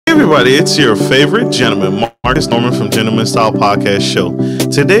everybody, it's your favorite gentleman, Marcus Norman from Gentleman Style Podcast Show.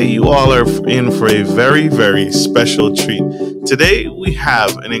 Today, you all are in for a very, very special treat. Today, we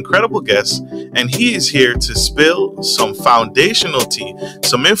have an incredible guest, and he is here to spill some foundational tea,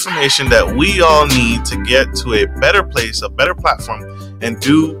 some information that we all need to get to a better place, a better platform, and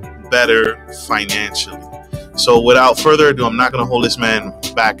do better financially. So without further ado, I'm not going to hold this man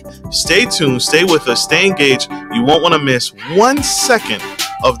back. Stay tuned, stay with us, stay engaged. You won't want to miss 1 second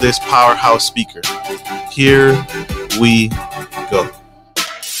of this powerhouse speaker. Here we go.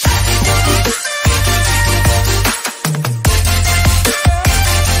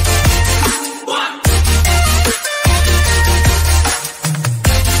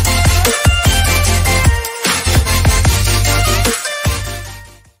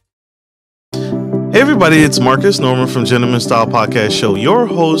 Hey everybody, it's Marcus Norman from Gentleman Style Podcast Show, your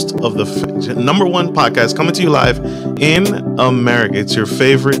host of the #1 podcast coming to you live in America. It's your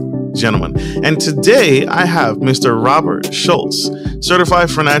favorite gentleman. And today I have Mr. Robert Schulz,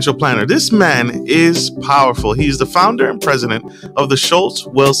 certified financial planner. This man is powerful. He's the founder and president of the Schulz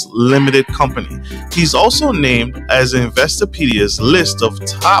Wealth Limited Company. He's also named as Investopedia's list of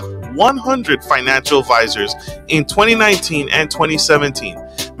top 100 financial advisors in 2019 and 2017.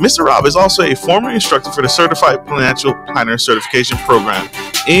 Mr. Rob is also a former instructor for the Certified Financial Planner Certification Program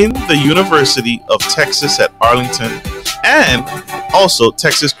in the University of Texas at Arlington and also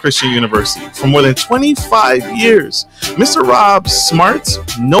Texas Christian University for more than 25 years. Mr. Rob's smart,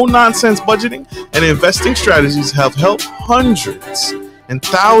 no-nonsense budgeting and investing strategies have helped hundreds and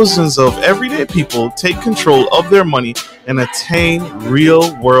thousands of everyday people take control of their money and attain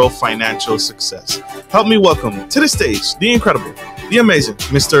real-world financial success. Help me welcome to the stage the incredible, the amazing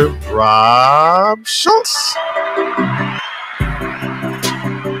Mr. Rob Schulz.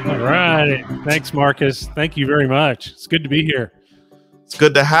 All right. Thanks, Marcus. Thank you very much. It's good to be here. It's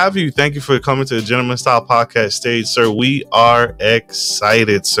good to have you. Thank you for coming to the Gentleman Style Podcast stage, sir. We are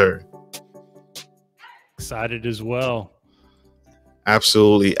excited, sir. Excited as well.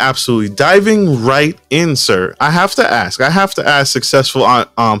 Absolutely. Absolutely. Diving right in, sir. I have to ask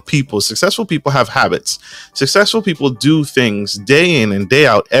successful people have habits. Successful people do things day in and day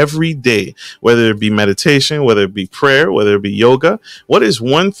out every day, whether it be meditation, whether it be prayer, whether it be yoga. What is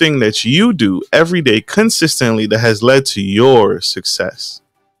one thing that you do every day consistently that has led to your success?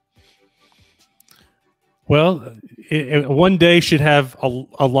 Well, one day should have a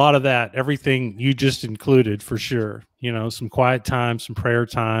lot of that, everything you just included for sure. You know, some quiet time, some prayer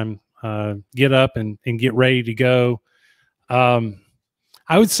time, get up and get ready to go. I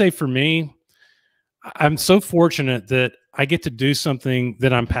would say for me, I'm so fortunate that I get to do something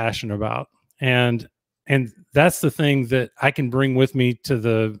that I'm passionate about. And that's the thing that I can bring with me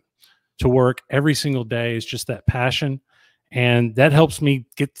to work every single day is just that passion. And that helps me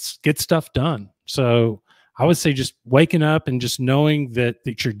get stuff done. So I would say just waking up and just knowing that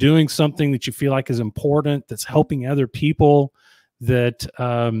you're doing something that you feel like is important, that's helping other people, that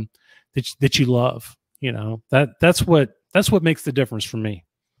you love. You know, that's what makes the difference for me.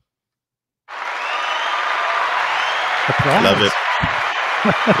 Love it.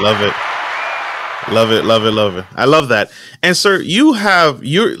 Love it. Love it, love it, love it. I love that. And sir, you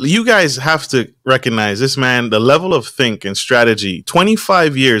guys have to recognize this man, the level of think and strategy,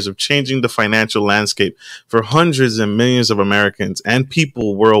 25 years of changing the financial landscape for hundreds and millions of Americans and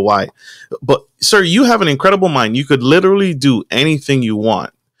people worldwide. But sir, you have an incredible mind. You could literally do anything you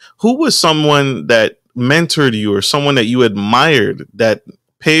want. Who was someone that mentored you or someone that you admired that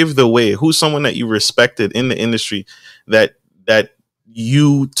paved the way? Who's someone that you respected in the industry that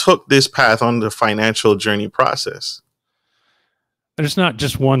you took this path on the financial journey process? There's not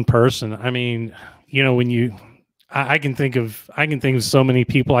just one person. I mean, you know, I can think of so many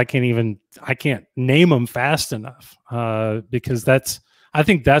people. I can't name them fast enough, because I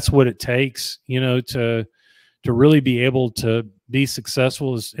think that's what it takes, you know, to really be able to be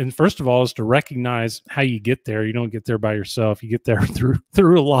successful and first of all is to recognize how you get there. You don't get there by yourself. You get there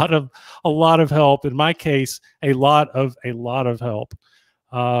through a lot of help. In my case, a lot of help.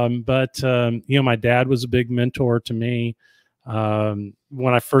 But you know, my dad was a big mentor to me. When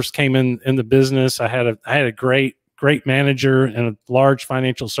I first came in the business, I had a great manager in a large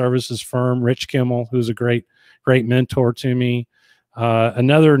financial services firm, Rich Kimmel, who's a great mentor to me.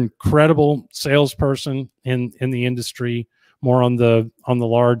 Another incredible salesperson in the industry, more on the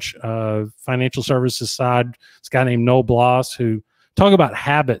large financial services side. This guy named Noel Bloss, who talk about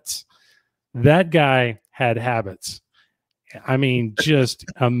habits. That guy had habits. I mean, just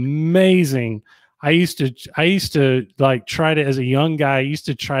amazing. I used to like try to, as a young guy, I used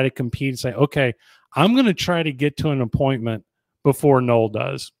to try to compete and say, okay, I'm going to try to get to an appointment before Noel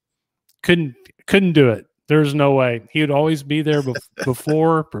does. couldn't do it. There's no way. He would always be there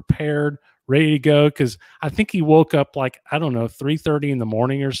before, prepared, ready to go. Because I think he woke up like, I don't know, 3:30 in the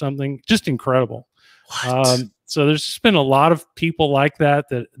morning or something. Just incredible. So there's just been a lot of people like that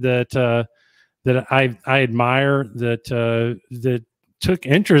I admire that took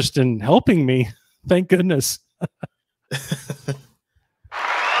interest in helping me. Thank goodness.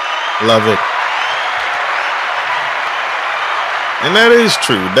 Love it. And that is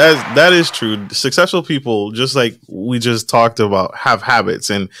true. That is true. Successful people, just like we just talked about, have habits,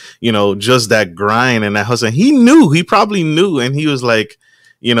 and just that grind and that hustle. He probably knew, and he was like,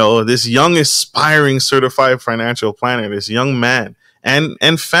 this young aspiring certified financial planner, this young man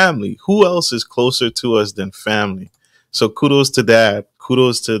and family. Who else is closer to us than family? So kudos to dad.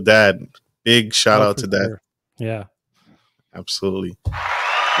 Kudos to dad. Big shout out to dad. Sure. Yeah, absolutely.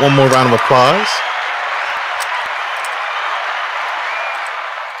 One more round of applause.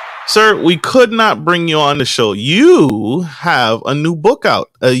 Sir, we could not bring you on the show. You have a new book out,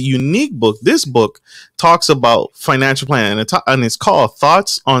 a unique book. This book talks about financial planning, and it's called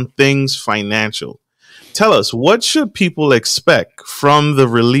Thoughts on Things Financial. Tell us, what should people expect from the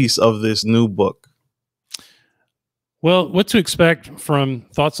release of this new book? Well, what to expect from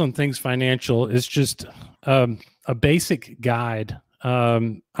Thoughts on Things Financial is just a basic guide.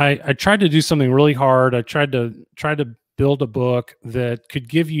 I tried to do something really hard. I tried to build a book that could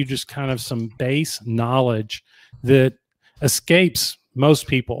give you just kind of some base knowledge that escapes most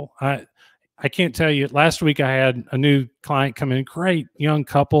people. I can't tell you, last week I had a new client come in, great young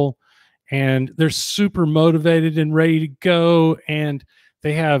couple, and they're super motivated and ready to go. And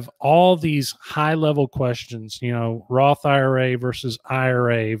they have all these high level questions, Roth IRA versus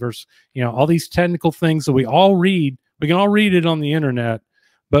IRA versus, all these technical things that we all read. We can all read it on the internet.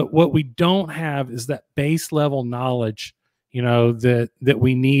 But what we don't have is that base level knowledge, that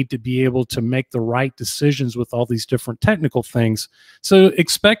we need to be able to make the right decisions with all these different technical things. So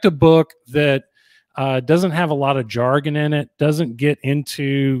expect a book that doesn't have a lot of jargon in it, doesn't get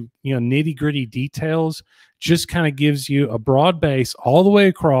into nitty gritty details, just kind of gives you a broad base all the way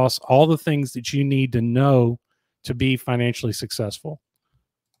across all the things that you need to know to be financially successful.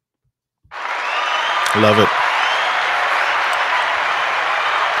 Love it.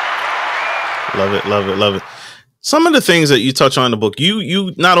 Love it, love it, love it. Some of the things that you touch on in the book,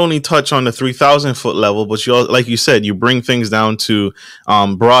 you not only touch on the 3,000 foot level, but you, like you said, you bring things down to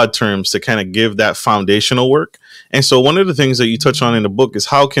broad terms to kind of give that foundational work. And so one of the things that you touch on in the book is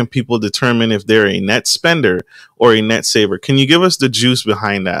how can people determine if they're a net spender or a net saver? Can you give us the juice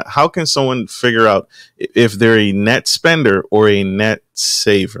behind that? How can someone figure out if they're a net spender or a net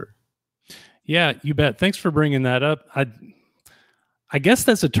saver? Yeah, you bet. Thanks for bringing that up. I guess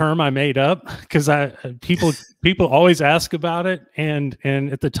that's a term I made up because people always ask about it, and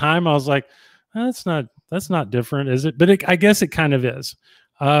at the time I was like, that's not different, is it? But I guess it kind of is.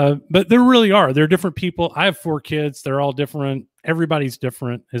 But there really are. There are different people. I have 4 kids. They're all different. Everybody's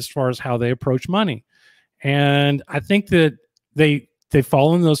different as far as how they approach money, and I think that they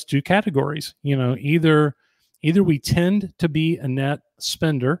fall in those 2 categories. Either we tend to be a net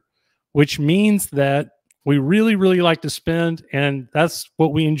spender, which means that we really, really like to spend, and that's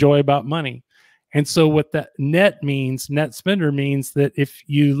what we enjoy about money. And so what that net spender means that if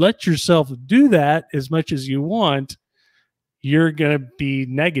you let yourself do that as much as you want, you're going to be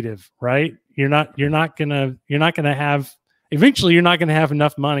negative, right? Eventually you're not going to have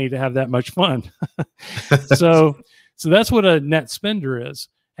enough money to have that much fun. So that's what a net spender is.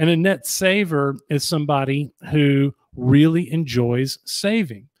 And a net saver is somebody who really enjoys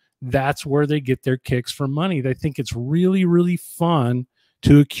saving. That's where they get their kicks from money. They think it's really, really fun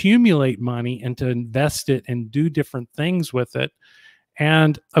to accumulate money and to invest it and do different things with it.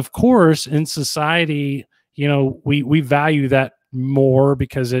 And of course, in society, we value that more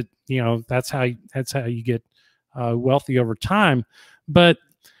because that's how you get wealthy over time. But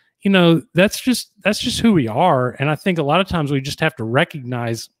that's just who we are. And I think a lot of times we just have to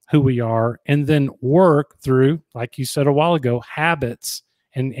recognize who we are and then work through, like you said a while ago, habits.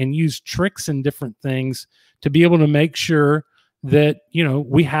 And use tricks and different things to be able to make sure that,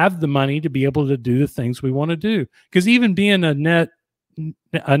 we have the money to be able to do the things we want to do. Because even being a net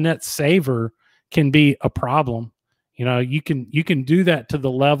saver can be a problem. You can do that to the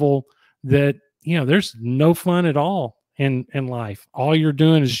level that, there's no fun at all in life. All you're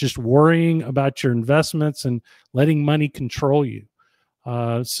doing is just worrying about your investments and letting money control you.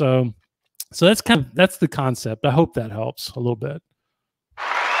 So that's the concept. I hope that helps a little bit.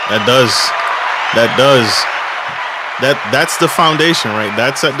 That does. That's the foundation, right?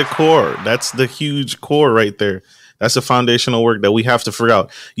 That's at the core. That's the huge core right there That's the foundational work that we have to figure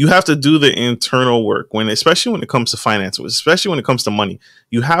out. You have to do the internal work especially when it comes to finance, especially when it comes to money.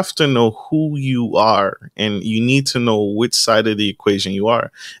 You have to know who you are, and you need to know which side of the equation you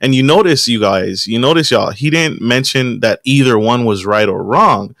are. And you notice, y'all, he didn't mention that either one was right or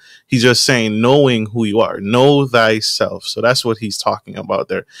wrong. He's just saying knowing who you are, know thyself. So that's what he's talking about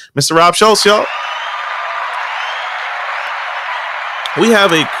there. Mr. Rob Schulz, y'all. We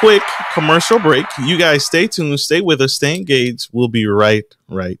have a quick commercial break. You guys stay tuned, stay with us, stay engaged. We'll be right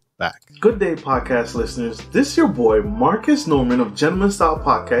back. Good day, podcast listeners. This is your boy, Marcus Norman of Gentleman Style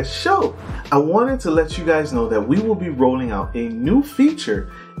Podcast Show. I wanted to let you guys know that we will be rolling out a new feature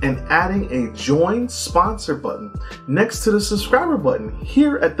and adding a join sponsor button next to the subscriber button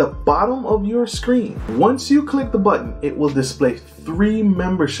here at the bottom of your screen. Once you click the button, it will display 3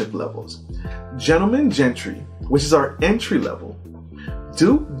 membership levels. Gentleman Gentry, which is our entry level,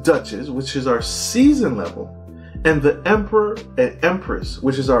 Duke Duchess, which is our season level, and the Emperor and Empress,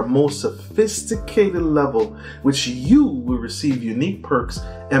 which is our most sophisticated level, which you will receive unique perks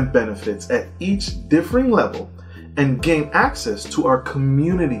and benefits at each differing level and gain access to our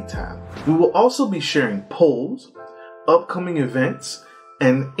community tab. We will also be sharing polls, upcoming events,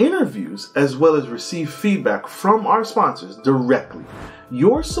 and interviews, as well as receive feedback from our sponsors directly.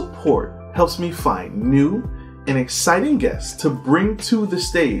 Your support helps me find new and exciting guests to bring to the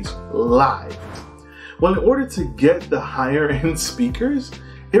stage live. Well, in order to get the higher end speakers,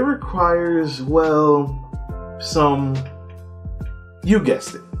 it requires, well, some, you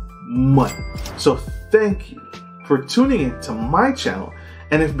guessed it, money. So thank you for tuning in to my channel.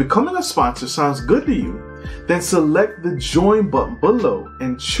 And if becoming a sponsor sounds good to you, then select the join button below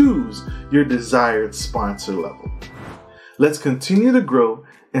and choose your desired sponsor level. Let's continue to grow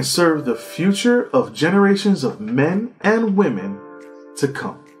and serve the future of generations of men and women to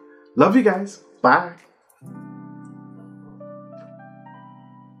come. Love you guys. Bye.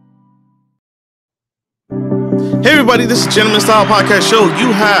 Hey everybody, this is Gentleman Style Podcast Show.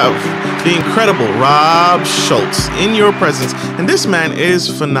 You have the incredible Rob Schulz in your presence, and this man is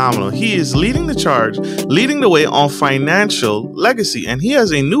phenomenal. He is leading the charge, leading the way on financial legacy, and he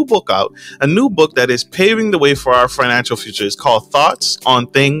has a new book out, a new book that is paving the way for our financial future. It's called Thoughts on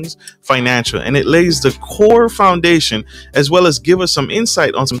Things Financial, and it lays the core foundation as well as give us some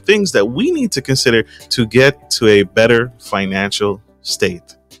insight on some things that we need to consider to get to a better financial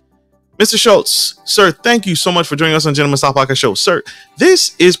state. Mr. Schulz, sir, thank you so much for joining us on Gentleman Style Podcast Show. Sir,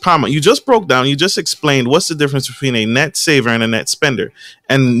 this is paramount. You just broke down, you just explained what's the difference between a net saver and a net spender,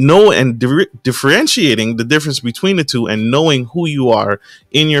 and differentiating the difference between the two and knowing who you are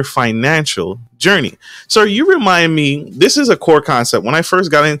in your financial journey. Sir, you remind me, this is a core concept. When I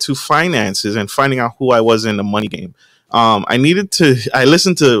first got into finances and finding out who I was in the money game, I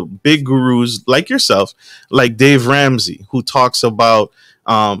listened to big gurus like yourself, like Dave Ramsey, who talks about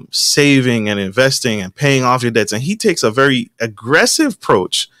saving and investing and paying off your debts. And he takes a very aggressive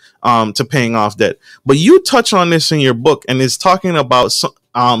approach to paying off debt. But you touch on this in your book, and it's talking about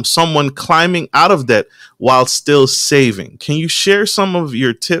someone climbing out of debt while still saving. Can you share some of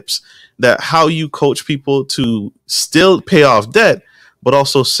your tips that how you coach people to still pay off debt, but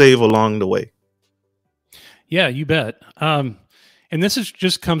also save along the way? Yeah, you bet. And this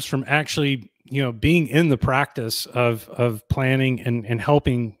just comes from actually, being in the practice of planning and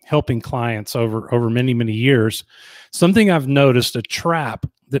helping clients over many, many years. Something I've noticed, a trap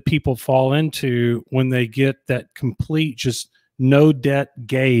that people fall into when they get that complete, just no debt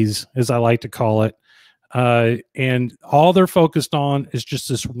gaze, as I like to call it. And all they're focused on is just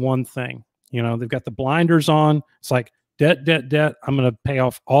this one thing. They've got the blinders on. It's like debt, debt, debt. I'm going to pay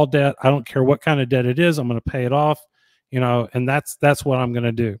off all debt. I don't care what kind of debt it is. I'm going to pay it off, and that's what I'm going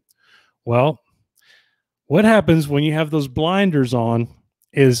to do. Well, what happens when you have those blinders on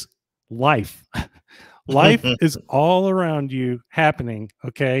is life. Life is all around you happening,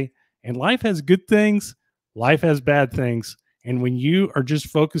 okay? And life has good things, life has bad things. And when you are just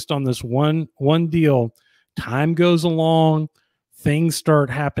focused on this one deal, time goes along, things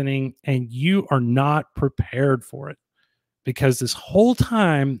start happening, and you are not prepared for it. Because this whole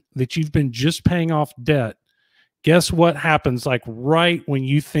time that you've been just paying off debt, guess what happens like right when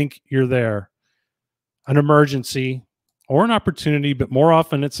you think you're there? An emergency or an opportunity, but more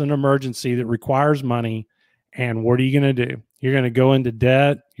often it's an emergency that requires money. And what are you going to do? You're going to go into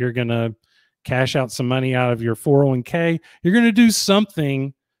debt. You're going to cash out some money out of your 401k. You're going to do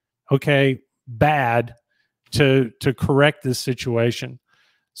something, okay, bad to correct this situation.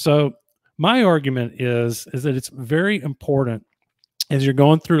 So my argument is that it's very important as you're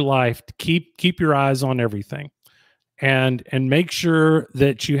going through life to keep your eyes on everything. And make sure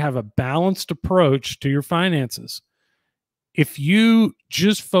that you have a balanced approach to your finances. if you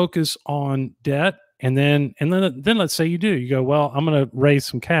just focus on debt and then let's say you go, well, I'm going to raise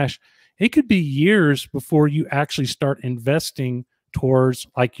some cash. It could be years before you actually start investing towards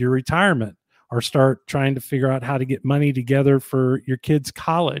like your retirement, or start trying to figure out how to get money together for your kids'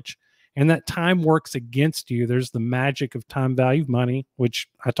 college. And that time works against you. There's the magic of time value of money, which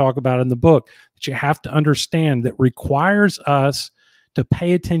I talk about in the book, that you have to understand, that requires us to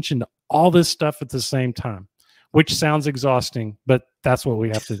pay attention to all this stuff at the same time, which sounds exhausting, but that's what we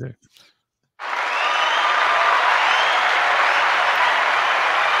have to do.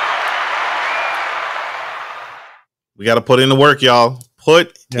 We got to put in the work, y'all.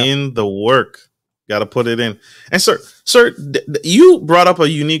 Put in the work. Got to put it in. And sir, you brought up a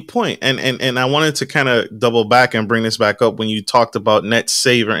unique point, and I wanted to kind of double back and bring this back up when you talked about net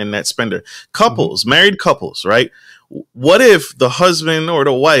saver and net spender. Couples, married couples, right? What if the husband or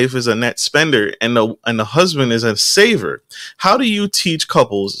the wife is a net spender and the husband is a saver? How do you teach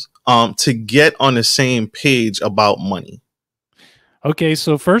couples to get on the same page about money? Okay,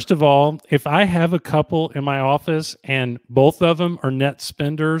 so first of all, if I have a couple in my office and both of them are net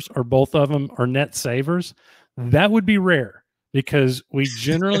spenders or both of them are net savers, that would be rare, because we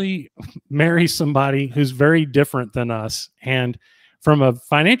generally marry somebody who's very different than us. And from a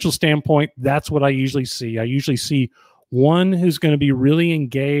financial standpoint, that's what I usually see. I usually see one who's going to be really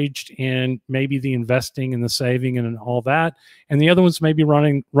engaged in maybe the investing and the saving and all that, and the other one's maybe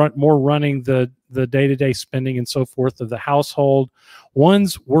running the day-to-day spending and so forth of the household.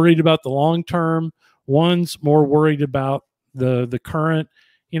 One's worried about the long term, one's more worried about the current,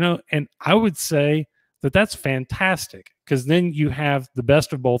 and I would say that that's fantastic, because then you have the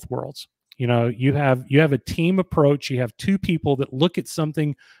best of both worlds. You have a team approach. You have two people that look at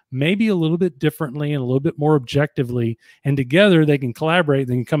something maybe a little bit differently and a little bit more objectively, and together they can collaborate.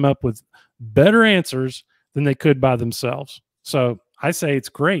 They can come up with better answers than they could by themselves. So I say it's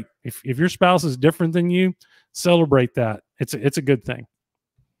great. If your spouse is different than you, celebrate that. It's a good thing.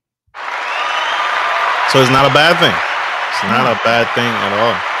 So it's not a bad thing. It's not a bad thing at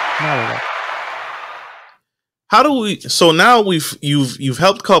all. Not at all. How do we? So now you've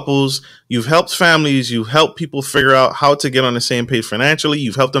helped couples, you've helped families, you've helped people figure out how to get on the same page financially.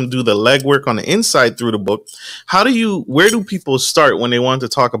 You've helped them do the legwork on the inside through the book. Where do people start when they want to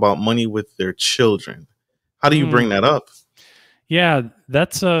talk about money with their children? How do you bring that up? Yeah,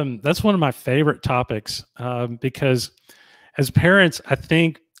 that's one of my favorite topics, because as parents, I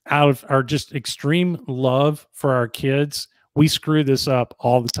think out of our just extreme love for our kids, we screw this up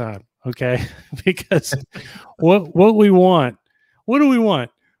all the time. Okay, because what do we want? We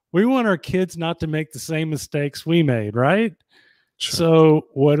want our kids not to make the same mistakes we made, right? Sure. So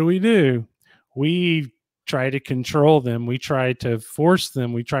what do? We try to control them. We try to force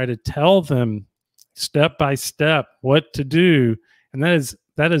them. We try to tell them step by step what to do. And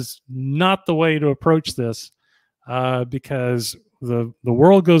that is not the way to approach this, because the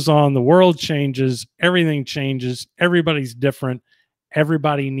world goes on, the world changes, everything changes, everybody's different.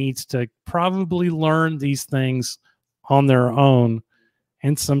 Everybody needs to probably learn these things on their own,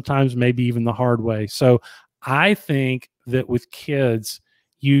 and sometimes maybe even the hard way. So I think that with kids,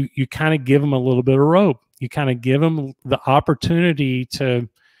 you kind of give them a little bit of rope. You kind of give them the opportunity to,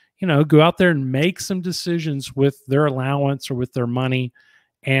 go out there and make some decisions with their allowance or with their money,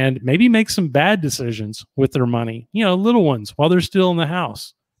 and maybe make some bad decisions with their money, little ones while they're still in the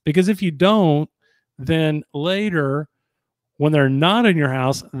house. Because if you don't, then later, when they're not in your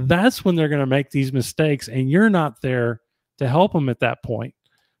house, that's when they're going to make these mistakes, and you're not there to help them at that point.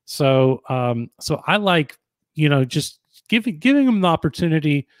 So, I like, just giving them the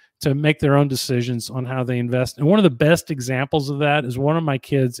opportunity to make their own decisions on how they invest. And one of the best examples of that is one of my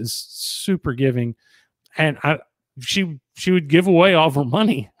kids is super giving, and she would give away all of her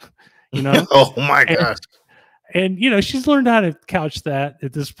money, Oh my gosh. And she's learned how to couch that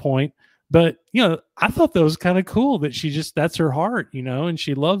at this point. But, I thought that was kind of cool that that's her heart, and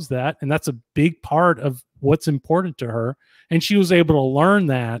she loves that. And that's a big part of what's important to her. And she was able to learn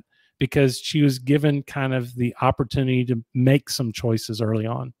that because she was given kind of the opportunity to make some choices early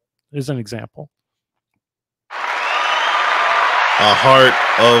on, as an example. A heart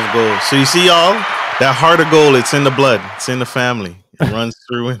of gold. So you see, y'all, that heart of gold, it's in the blood. It's in the family. It runs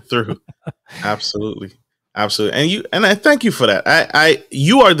through and through. Absolutely. Absolutely. And I thank you for that.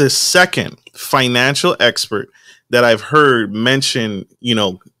 You are the second financial expert that I've heard mention,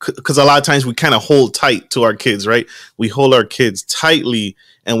 because a lot of times we kind of hold tight to our kids, right? We hold our kids tightly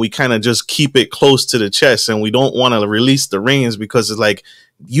and we kind of just keep it close to the chest, and we don't want to release the reins because it's like,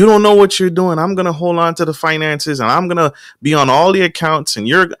 you don't know what you're doing. I'm going to hold on to the finances, and I'm going to be on all the accounts, and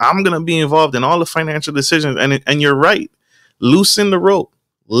I'm going to be involved in all the financial decisions. And you're right. loosen the rope.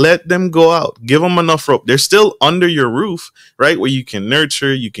 Let them go out. Give them enough rope. They're still under your roof, right? Where you can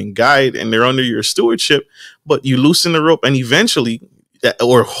nurture, you can guide, and they're under your stewardship. But you loosen the rope, and eventually,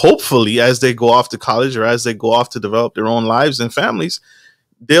 or hopefully, as they go off to college or as they go off to develop their own lives and families,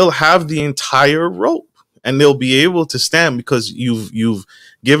 they'll have the entire rope and they'll be able to stand because you've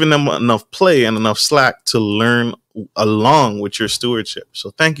given them enough play and enough slack to learn along with your stewardship. So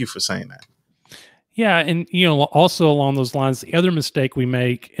thank you for saying that. Yeah. And, also along those lines, the other mistake we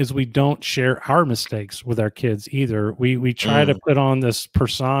make is we don't share our mistakes with our kids either. We try to put on this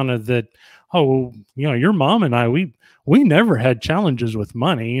persona that, oh, your mom and I, we never had challenges with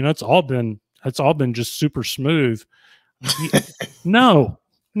money. It's all been just super smooth. No,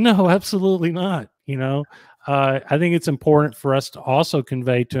 absolutely not. I think it's important for us to also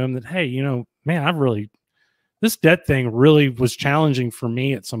convey to them that, hey, man, this debt thing really was challenging for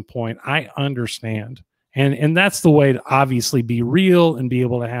me at some point. I understand. And that's the way to obviously be real and be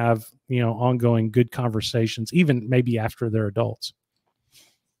able to have, ongoing good conversations, even maybe after they're adults.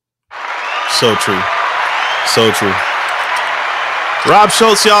 So true. So true. Rob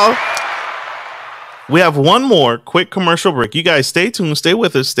Schulz, y'all. We have one more quick commercial break. You guys stay tuned, stay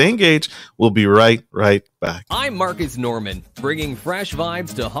with us, stay engaged. We'll be right back. I'm Marcus Norman, bringing fresh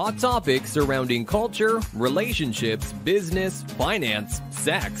vibes to hot topics surrounding culture, relationships, business, finance,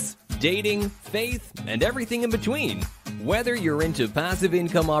 sex, dating, faith, and everything in between. Whether you're into passive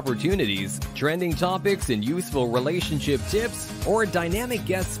income opportunities, trending topics and useful relationship tips, or dynamic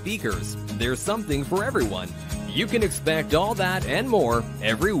guest speakers, there's something for everyone. You can expect all that and more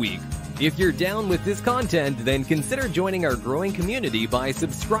every week. If you're down with this content, then consider joining our growing community by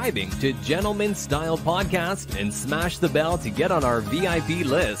subscribing to Gentleman Style Podcast and smash the bell to get on our VIP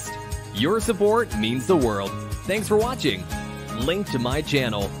list. Your support means the world. Thanks for watching. Link to my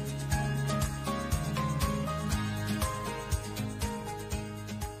channel.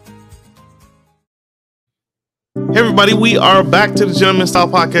 Hey everybody, we are back to the Gentleman Style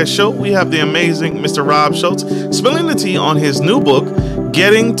Podcast Show. We have the amazing Mr. Rob Schulz spilling the tea on his new book,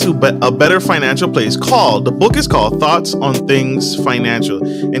 Getting to a Better Financial Place. The book is called Thoughts on Things Financial.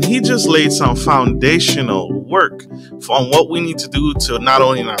 And he just laid some foundational work on what we need to do to not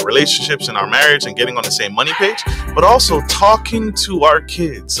only in our relationships and our marriage and getting on the same money page, but also talking to our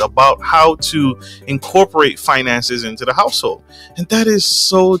kids about how to incorporate finances into the household. And that is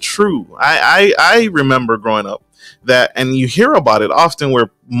so true. I remember growing up that, and you hear about it often,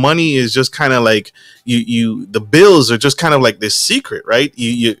 where money is just kind of like the bills are just kind of like this secret, right?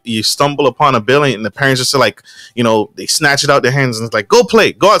 You stumble upon a bill and the parents just are like, they snatch it out their hands and it's like, go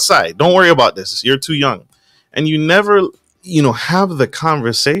play, go outside, don't worry about this, you're too young. And you never have the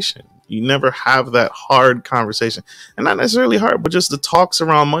conversation. You never have that hard conversation, and not necessarily hard, but just the talks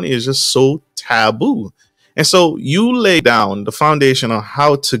around money is just so taboo. And so you lay down the foundation on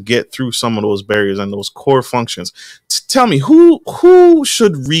how to get through some of those barriers and those core functions. Tell me, who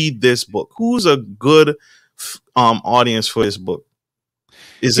should read this book? Who's a good audience for this book?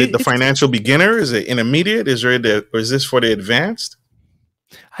 Is it the financial beginner? Is it intermediate? Or is this for the advanced?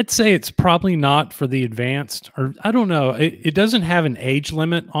 I'd say it's probably not for the advanced, or I don't know. It doesn't have an age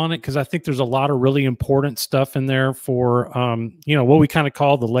limit on it, because I think there's a lot of really important stuff in there for, what we kind of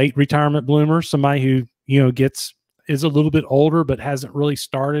call the late retirement bloomer, somebody who, is a little bit older, but hasn't really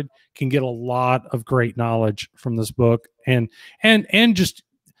started, can get a lot of great knowledge from this book and just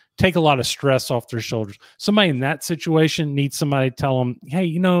take a lot of stress off their shoulders. Somebody in that situation needs somebody to tell them, hey,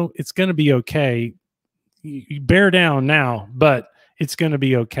 it's going to be okay. You bear down now, but it's going to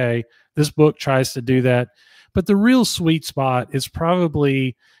be okay. This book tries to do that. But the real sweet spot is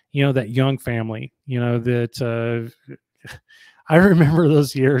probably, that young family, that I remember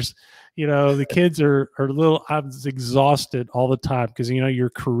those years. The kids are little. I was exhausted all the time because, your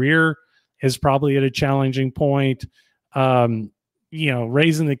career is probably at a challenging point, raising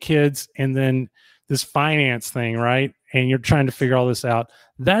the kids, and then this finance thing, right? And you're trying to figure all this out.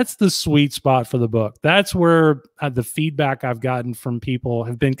 That's the sweet spot for the book. That's where the feedback I've gotten from people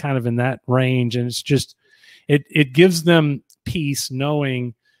have been kind of in that range. And it's just, it gives them peace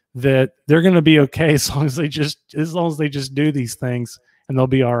knowing that they're going to be okay as long as they just do these things, and they'll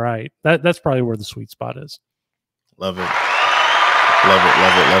be all right. That's probably where the sweet spot is. Love it. Love it.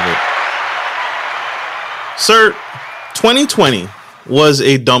 Love it. Love it. Sir, 2020 was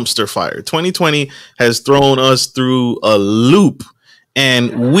a dumpster fire. 2020 has thrown us through a loop,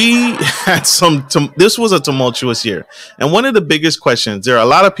 and we had this was a tumultuous year. And one of the biggest questions, there are a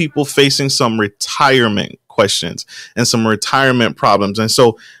lot of people facing some retirement questions and some retirement problems. And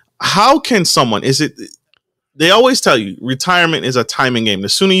so how can someone, they always tell you retirement is a timing game. The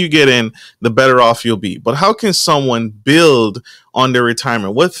sooner you get in, the better off you'll be. But how can someone build on their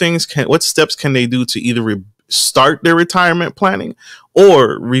retirement? What steps can they do to either start their retirement planning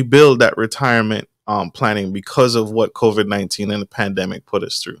or rebuild that retirement planning because of what COVID-19 and the pandemic put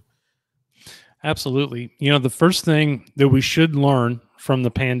us through? Absolutely. You know, the first thing that we should learn from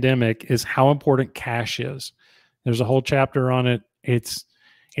the pandemic is how important cash is. There's a whole chapter on it.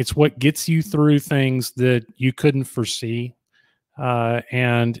 It's what gets you through things that you couldn't foresee.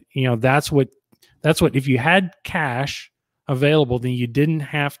 And, you know, that's what, if you had cash available, then you didn't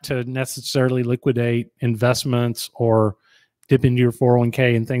have to necessarily liquidate investments or dip into your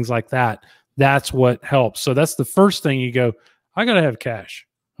 401k and things like that. That's what helps. So that's the first thing you go, I got to have cash.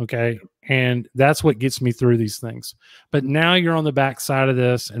 Okay. And that's what gets me through these things. But now you're on the back side of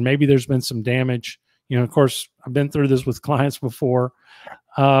this, and maybe there's been some damage. You know, of course, I've been through this with clients before.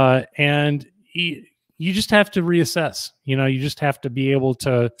 And you just have to reassess. You know, you just have to be able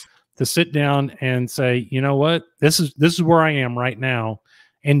to sit down and say, you know what, this is where I am right now,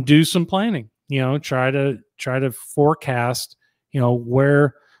 and do some planning. You know, try to forecast, you know,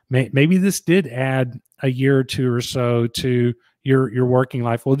 where maybe this did add a year or two or so to your working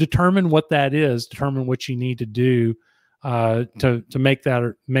life. Well, determine what that is. Determine what you need to do to make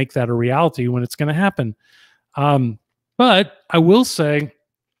that a reality when it's going to happen. But I will say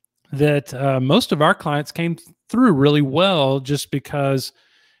that most of our clients came through really well, just because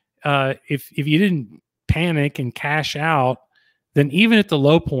if you didn't panic and cash out, then even at the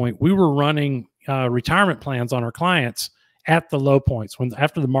low point, we were running retirement plans on our clients at the low points,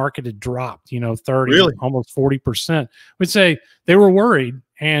 after the market had dropped, you know, 30, really? Almost 40%. We'd say they were worried,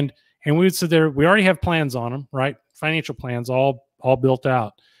 and we would sit there. We already have plans on them, right? Financial plans, all built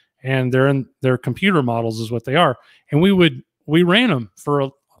out, and they're in their computer models is what they are. And we ran them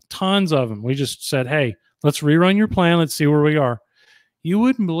for tons of them. We just said, hey, let's rerun your plan. Let's see where we are. You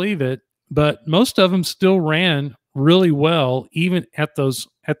wouldn't believe it, but most of them still ran really well, even at those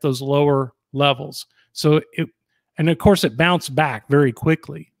lower levels. So and of course it bounced back very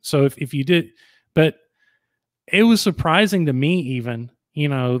quickly. So if you did, but it was surprising to me even, you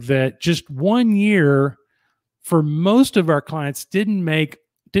know, that just 1 year for most of our clients didn't make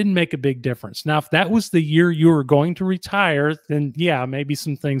a big difference. Now, if that was the year you were going to retire, then yeah, maybe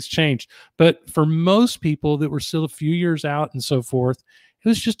some things changed. But for most people that were still a few years out and so forth, it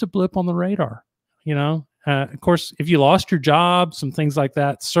was just a blip on the radar, you know. Of course, if you lost your job, some things like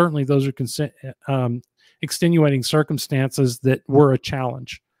that, certainly those are extenuating circumstances that were a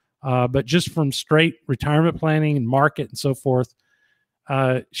challenge. But just from straight retirement planning and market and so forth,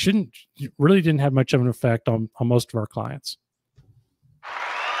 really didn't have much of an effect on most of our clients.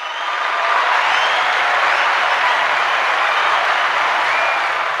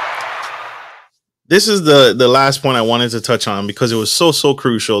 This is the last point I wanted to touch on, because it was so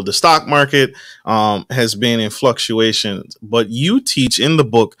crucial. The stock market has been in fluctuations, but you teach in the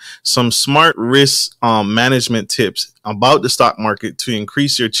book some smart risk management tips about the stock market to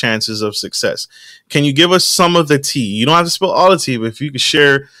increase your chances of success. Can you give us some of the tea? You don't have to spill all the tea, but if you could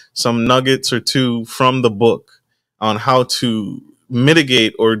share some nuggets or two from the book on how to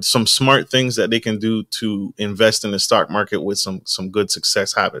mitigate, or some smart things that they can do to invest in the stock market with some good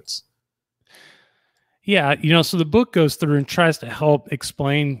success habits. Yeah, you know, so the book goes through and tries to help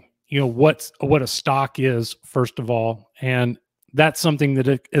explain, you know, what a stock is, first of all, and that's something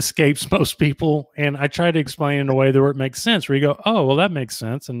that escapes most people. And I try to explain in a way that where it makes sense, where you go, oh, well, that makes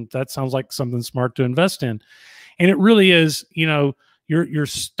sense, and that sounds like something smart to invest in. And it really is, you know, your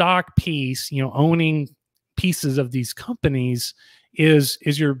stock piece, you know, owning pieces of these companies is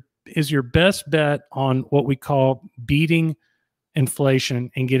your best bet on what we call beating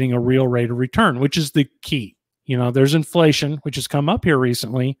inflation and getting a real rate of return, which is the key. You know, there's inflation, which has come up here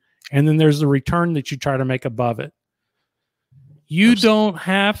recently, and then there's the return that you try to make above it. You don't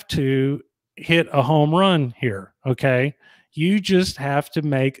have to hit a home run here, okay? You just have to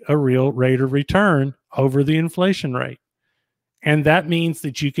make a real rate of return over the inflation rate. And that means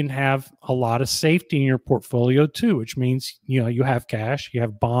that you can have a lot of safety in your portfolio too, which means, you know, you have cash, you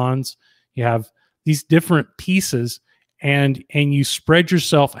have bonds, you have these different pieces, and you spread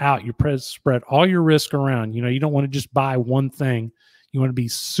yourself out. You spread all your risk around. You know, you don't want to just buy one thing. You want to be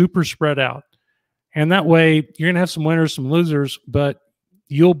super spread out. And that way you're going to have some winners, some losers, but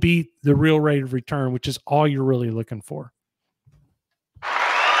you'll beat the real rate of return, which is all you're really looking for.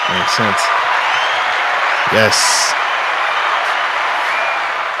 Makes sense. Yes.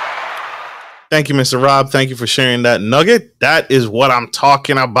 Thank you, Mr. Rob. Thank you for sharing that nugget. That is what I'm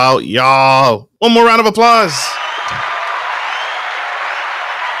talking about, y'all. One more round of applause.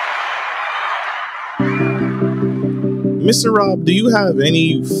 Mr. Rob, do you have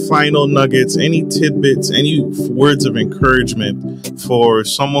any final nuggets, any tidbits, any words of encouragement for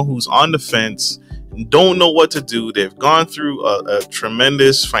someone who's on the fence, don't know what to do? They've gone through a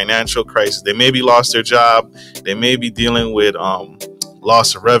tremendous financial crisis. They maybe lost their job. They may be dealing with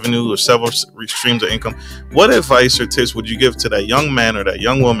loss of revenue or several streams of income. What advice or tips would you give to that young man or that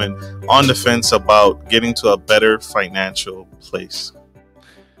young woman on the fence about getting to a better financial place?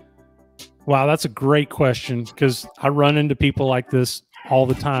 Wow, that's a great question, because I run into people like this all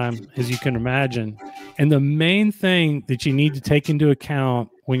the time, as you can imagine. And the main thing that you need to take into account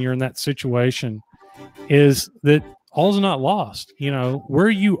when you're in that situation is that all's not lost. You know,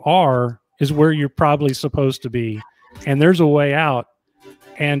 where you are is where you're probably supposed to be, and there's a way out.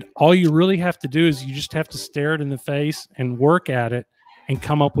 And all you really have to do is you just have to stare it in the face and work at it and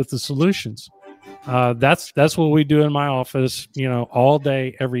come up with the solutions. That's what we do in my office, you know, all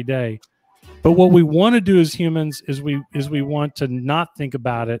day, every day. But what we want to do as humans is we want to not think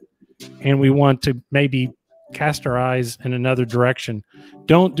about it, and we want to maybe cast our eyes in another direction.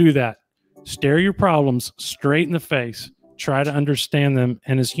 Don't do that. Stare your problems straight in the face. Try to understand them.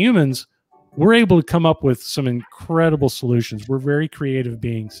 And as humans, we're able to come up with some incredible solutions. We're very creative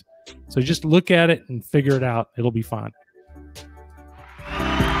beings. So just look at it and figure it out. It'll be fine.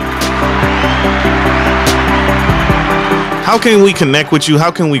 How can we connect with you?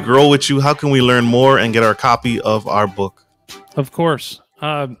 How can we grow with you? How can we learn more and get our copy of our book? Of course.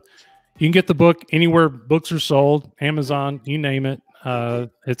 You can get the book anywhere books are sold, Amazon, you name it.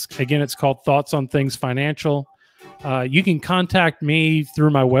 It's called Thoughts on Things Financial. You can contact me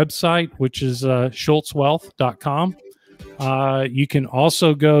through my website, which is schulzwealth.com. You can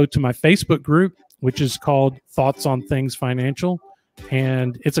also go to my Facebook group, which is called Thoughts on Things Financial,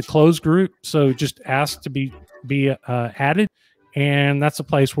 and it's a closed group, so just ask to be added, and that's a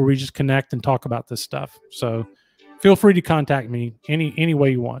place where we just connect and talk about this stuff. So feel free to contact me any way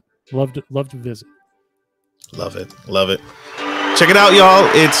you want. Love to visit. Love it. Check it out, y'all.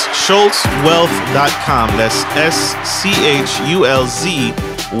 It's schulzwealth.com. That's SCHULZ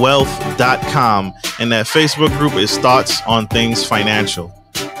wealth.com. And that Facebook group is Thoughts on Things Financial.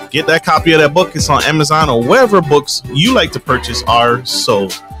 Get that copy of that book. It's on Amazon or wherever books you like to purchase are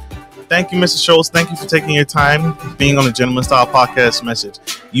sold. Thank you, Mr. Schulz. Thank you for taking your time being on the Gentleman Style Podcast Message.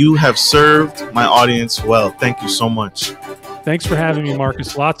 You have served my audience well. Thank you so much. Thanks for having me,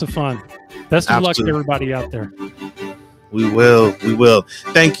 Marcus. Lots of fun. Best of luck to everybody out there. We will.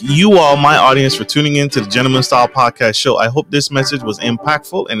 Thank you all, my audience, for tuning in to the Gentleman Style Podcast Show. I hope this message was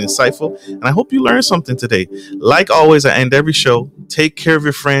impactful and insightful, and I hope you learned something today. Like always, I end every show. Take care of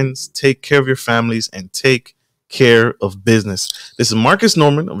your friends, take care of your families, and take care of business. This is Marcus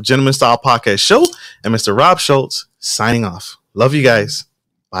Norman of Gentleman Style Podcast Show and Mr. Rob Schulz signing off. Love you guys.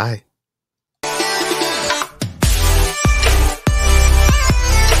 Bye.